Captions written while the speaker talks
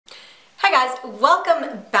Hi guys,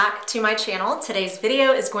 welcome back to my channel. Today's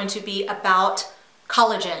video is going to be about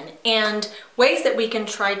collagen and ways that we can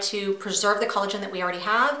try to preserve the collagen that we already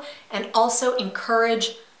have and also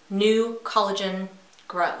encourage new collagen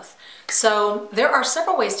growth. So there are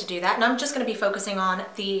several ways to do that, and I'm just going to be focusing on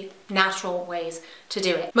the natural ways to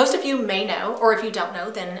do it. Most of you may know, or if you don't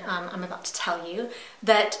know, then I'm about to tell you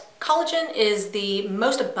that collagen is the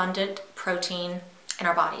most abundant protein in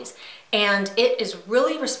our bodies. And it is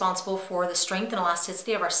really responsible for the strength and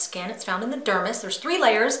elasticity of our skin. It's found in the dermis. There's 3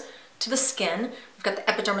 layers to the skin. We've got the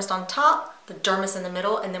epidermis on top, the dermis in the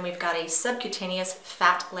middle, and then we've got a subcutaneous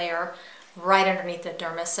fat layer right underneath the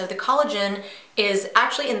dermis. So the collagen is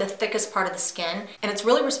actually in the thickest part of the skin, and it's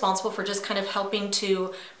really responsible for just kind of helping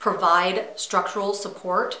to provide structural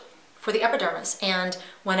support for the epidermis. And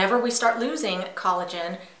whenever we start losing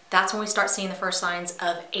collagen, that's when we start seeing the first signs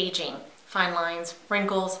of aging. Fine lines,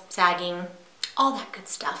 wrinkles, sagging, all that good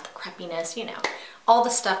stuff, the crepiness, you know, all the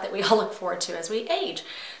stuff that we all look forward to as we age.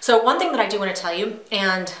 So one thing that I do want to tell you,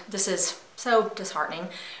 and this is so disheartening,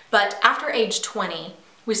 but after age 20,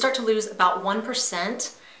 we start to lose about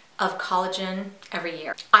 1% of collagen every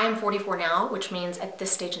year. I am 44 now, which means at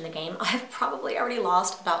this stage in the game, I have probably already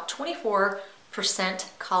lost about 24%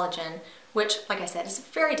 collagen, which, like I said, is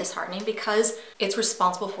very disheartening because it's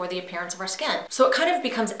responsible for the appearance of our skin. So it kind of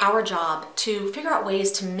becomes our job to figure out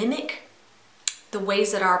ways to mimic the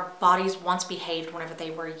ways that our bodies once behaved whenever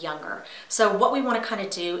they were younger. So what we want to kind of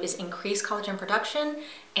do is increase collagen production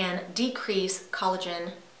and decrease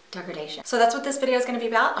collagen degradation. So that's what this video is going to be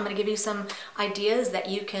about. I'm going to give you some ideas that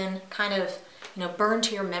you can kind of burn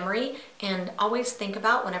to your memory and always think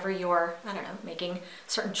about whenever you're, I don't know, making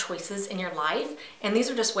certain choices in your life. And these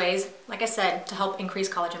are just ways, like I said, to help increase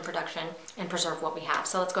collagen production and preserve what we have.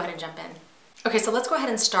 So let's go ahead and jump in. Okay, so let's go ahead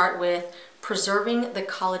and start with preserving the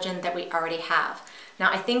collagen that we already have. Now,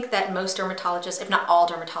 I think that most dermatologists, if not all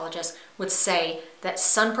dermatologists, would say that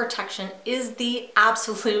sun protection is the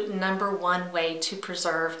absolute #1 way to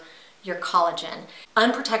preserve your collagen.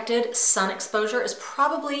 Unprotected sun exposure is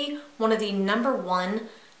probably one of the #1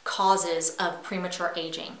 causes of premature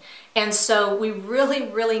aging. And so we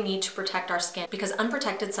really need to protect our skin because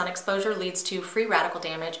unprotected sun exposure leads to free radical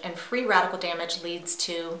damage, and free radical damage leads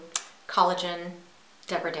to collagen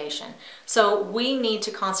degradation. So we need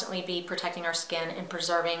to constantly be protecting our skin and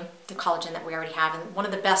preserving the collagen that we already have. And one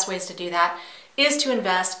of the best ways to do that is to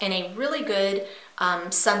invest in a really good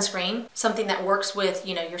sunscreen, something that works with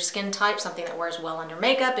your skin type, something that wears well under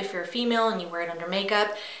makeup if you're a female and you wear it under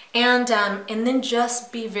makeup, and then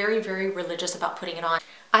just be very religious about putting it on.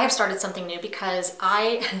 I have started something new because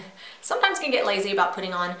I sometimes can get lazy about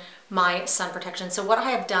putting on my sun protection. So what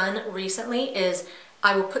I have done recently is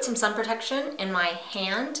I will put some sun protection in my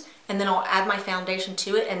hand and then I'll add my foundation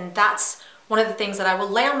to it, and that's one of the things that I will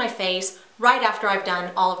lay on my face right after I've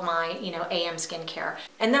done all of my, AM skincare.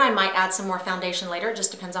 And then I might add some more foundation later. It just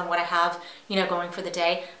depends on what I have, going for the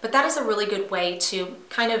day. But that is a really good way to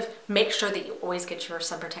kind of make sure that you always get your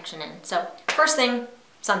sun protection in. So first thing,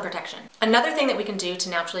 sun protection. Another thing that we can do to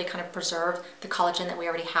naturally kind of preserve the collagen that we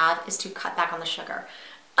already have is to cut back on the sugar.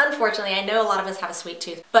 Unfortunately, I know a lot of us have a sweet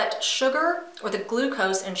tooth, but sugar, or the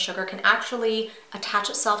glucose in sugar, can actually attach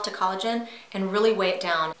itself to collagen and really weigh it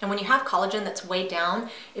down. And when you have collagen that's weighed down,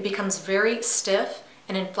 it becomes very stiff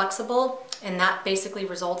and inflexible, and that basically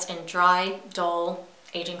results in dry, dull,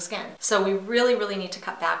 aging skin. So we really need to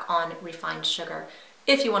cut back on refined sugar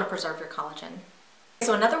if you want to preserve your collagen.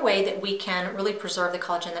 So another way that we can really preserve the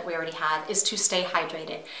collagen that we already have is to stay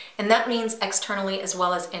hydrated. And that means externally as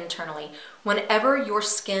well as internally. Whenever your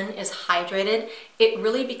skin is hydrated, it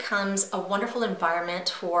really becomes a wonderful environment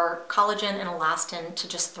for collagen and elastin to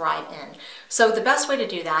just thrive in. So the best way to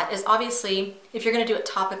do that is, obviously, if you're going to do it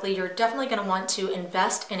topically, you're definitely going to want to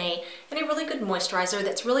invest in a really good moisturizer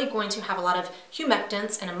that's really going to have a lot of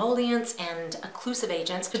humectants and emollients and occlusive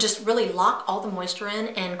agents to just really lock all the moisture in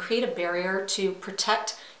and create a barrier to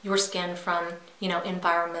protect your skin from,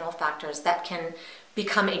 environmental factors that can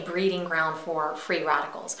become a breeding ground for free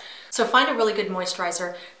radicals. So find a really good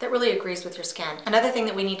moisturizer that really agrees with your skin. Another thing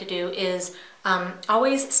that we need to do is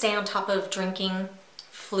always stay on top of drinking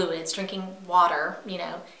fluids, drinking water,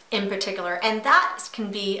 in particular. And that can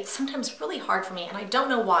be sometimes really hard for me, and I don't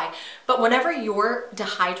know why. But whenever you're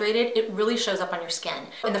dehydrated, it really shows up on your skin.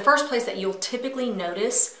 In the first place that you'll typically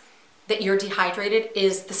notice that you're dehydrated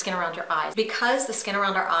is the skin around your eyes. Because the skin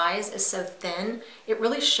around our eyes is so thin, it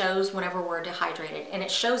really shows whenever we're dehydrated, and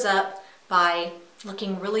it shows up by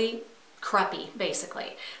looking really crepey,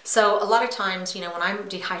 basically. So a lot of times, when I'm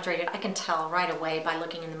dehydrated, I can tell right away by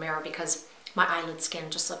looking in the mirror because my eyelid skin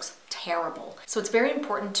just looks terrible. So it's very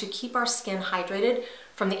important to keep our skin hydrated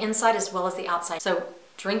from the inside as well as the outside. So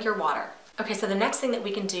drink your water. Okay, so the next thing that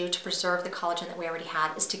we can do to preserve the collagen that we already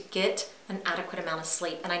have is to get an adequate amount of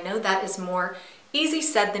sleep. And I know that is more easy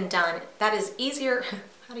said than done. That is easier,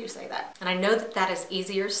 how do you say that? And I know that that is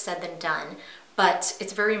easier said than done, but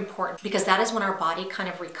it's very important because that is when our body kind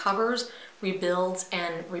of recovers, rebuilds,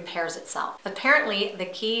 and repairs itself. Apparently, the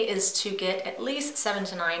key is to get at least 7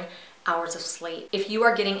 to 9 hours of sleep. If you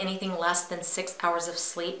are getting anything less than 6 hours of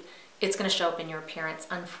sleep, it's going to show up in your appearance,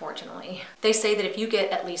 unfortunately. They say that if you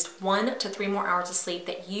get at least 1 to 3 more hours of sleep,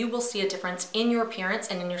 that you will see a difference in your appearance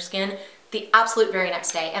and in your skin the absolute very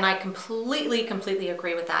next day. And I completely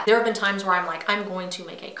agree with that. There have been times where I'm like, I'm going to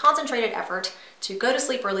make a concentrated effort to go to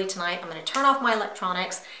sleep early tonight. I'm going to turn off my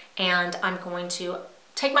electronics and I'm going to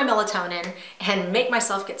take my melatonin and make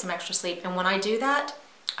myself get some extra sleep. And when I do that,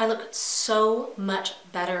 I look so much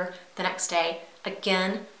better the next day.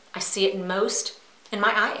 Again, I see it most in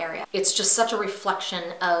my eye area. It's just such a reflection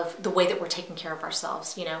of the way that we're taking care of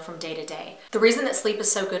ourselves, you know, from day to day. The reason that sleep is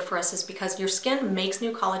so good for us is because your skin makes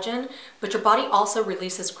new collagen, but your body also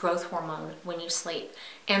releases growth hormone when you sleep.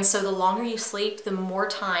 And so the longer you sleep, the more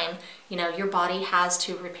time, you know, your body has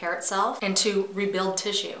to repair itself and to rebuild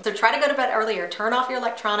tissue. So try to go to bed earlier, turn off your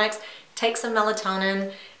electronics, take some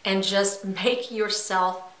melatonin, and just make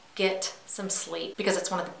yourself get some sleep because it's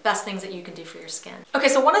one of the best things that you can do for your skin. Okay,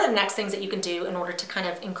 so one of the next things that you can do in order to kind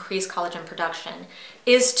of increase collagen production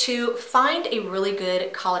is to find a really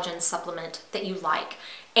good collagen supplement that you like.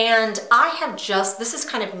 And I have this is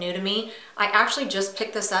kind of new to me. I actually just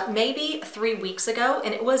picked this up maybe 3 weeks ago,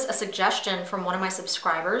 and it was a suggestion from one of my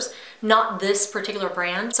subscribers, not this particular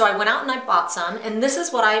brand. So I went out and I bought some, and this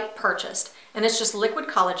is what I purchased. And it's just liquid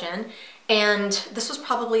collagen. And this was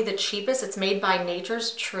probably the cheapest. It's made by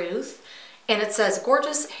Nature's Truth. And it says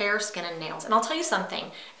gorgeous hair, skin, and nails. And I'll tell you something,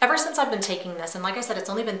 ever since I've been taking this, and like I said, it's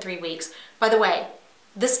only been 3 weeks. By the way,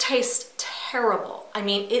 this tastes terrible. I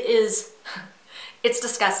mean, it's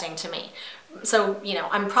disgusting to me. So, you know,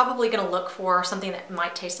 I'm probably gonna look for something that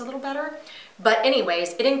might taste a little better. But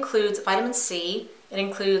anyways, it includes vitamin C, it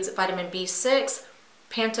includes vitamin B6,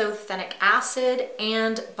 pantothenic acid,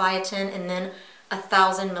 and biotin, and then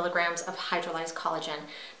 1,000 milligrams of hydrolyzed collagen.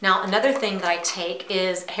 Now, another thing that I take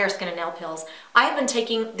is hair, skin, and nail pills. I have been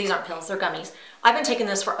taking, these aren't pills, they're gummies. I've been taking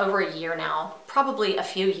this for over a year now, probably a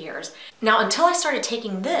few years. Now, until I started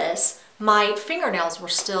taking this, my fingernails were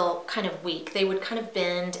still kind of weak. They would kind of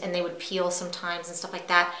bend and they would peel sometimes and stuff like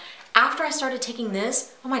that. After I started taking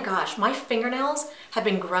this, oh my gosh, my fingernails have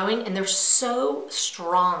been growing and they're so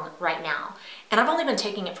strong right now. And I've only been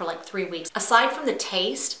taking it for like 3 weeks. Aside from the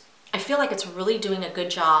taste, I feel like it's really doing a good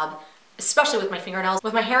job, especially with my fingernails.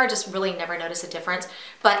 With my hair, I just really never notice a difference.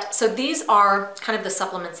 But so these are kind of the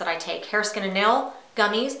supplements that I take: hair, skin, and nail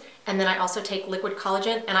gummies, and then I also take liquid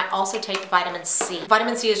collagen, and I also take vitamin C.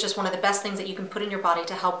 Vitamin C is just one of the best things that you can put in your body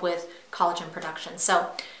to help with collagen production. So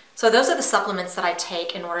those are the supplements that I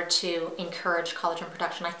take in order to encourage collagen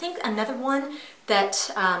production. I think another one that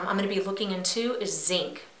I'm going to be looking into is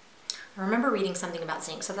zinc. I remember reading something about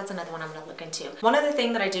zinc, so that's another one I'm going to look into. One other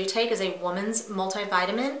thing that I do take is a woman's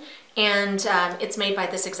multivitamin, and it's made by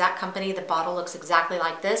this exact company. The bottle looks exactly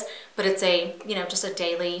like this, but it's a, you know, just a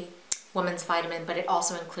daily woman's vitamin, but it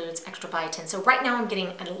also includes extra biotin. So right now I'm getting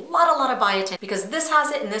a lot of biotin because this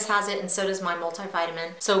has it and this has it, and so does my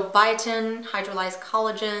multivitamin. So biotin, hydrolyzed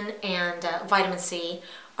collagen, and vitamin C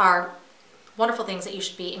are wonderful things that you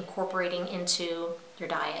should be incorporating into your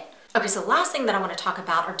diet. Okay, so the last thing that I want to talk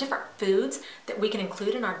about are different foods that we can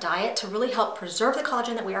include in our diet to really help preserve the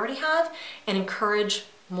collagen that we already have and encourage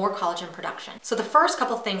more collagen production. So the first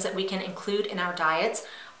couple of things that we can include in our diets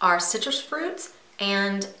are citrus fruits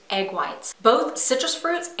and egg whites. Both citrus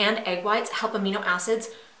fruits and egg whites help amino acids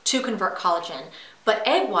to convert collagen, but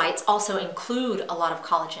egg whites also include a lot of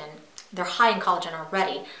collagen. They're high in collagen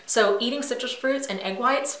already. So eating citrus fruits and egg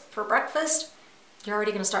whites for breakfast, you're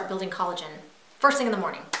already going to start building collagen first thing in the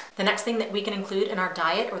morning. The next thing that we can include in our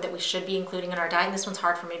diet, or that we should be including in our diet, and this one's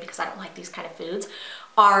hard for me because I don't like these kind of foods,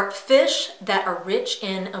 are fish that are rich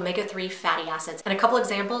in omega-3 fatty acids. And a couple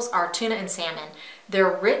examples are tuna and salmon.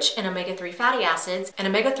 They're rich in omega-3 fatty acids, and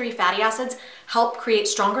omega-3 fatty acids help create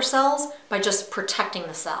stronger cells by just protecting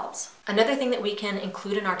the cells. Another thing that we can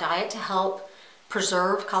include in our diet to help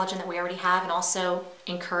preserve collagen that we already have and also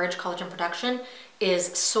encourage collagen production is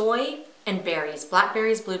soy and berries,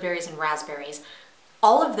 blackberries, blueberries, and raspberries.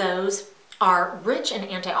 All of those are rich in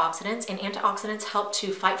antioxidants, and antioxidants help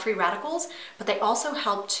to fight free radicals, but they also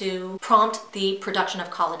help to prompt the production of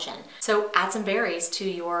collagen. So add some berries to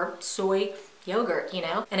your soy yogurt, you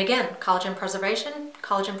know? And again, collagen preservation,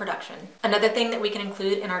 collagen production. Another thing that we can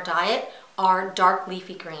include in our diet are dark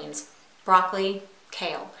leafy greens: broccoli,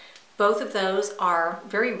 kale. Both of those are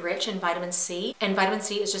very rich in vitamin C, and vitamin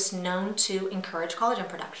C is just known to encourage collagen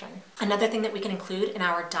production. Another thing that we can include in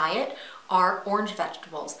our diet are orange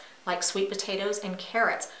vegetables like sweet potatoes and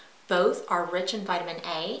carrots. Both are rich in vitamin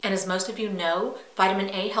A, and as most of you know, vitamin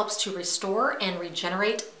A helps to restore and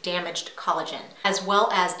regenerate damaged collagen, as well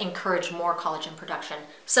as encourage more collagen production.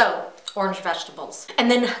 So, orange vegetables. And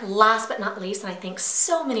then last but not least, and I think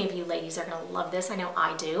so many of you ladies are gonna love this, I know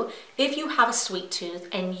I do, if you have a sweet tooth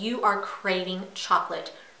and you are craving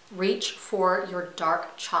chocolate, reach for your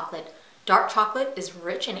dark chocolate. Dark chocolate is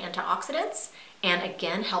rich in antioxidants and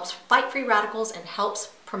again helps fight free radicals and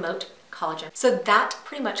helps promote collagen. So that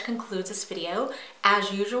pretty much concludes this video.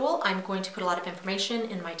 As usual, I'm going to put a lot of information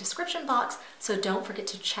in my description box, so don't forget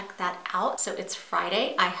to check that out. So it's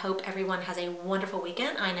Friday. I hope everyone has a wonderful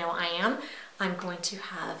weekend. I know I am. I'm going to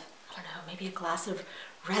have, I don't know, maybe a glass of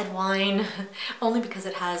red wine, only because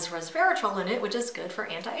it has resveratrol in it, which is good for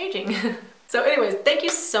anti-aging. So anyways, thank you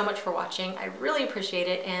so much for watching. I really appreciate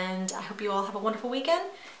it, and I hope you all have a wonderful weekend.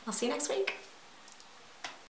 I'll see you next week.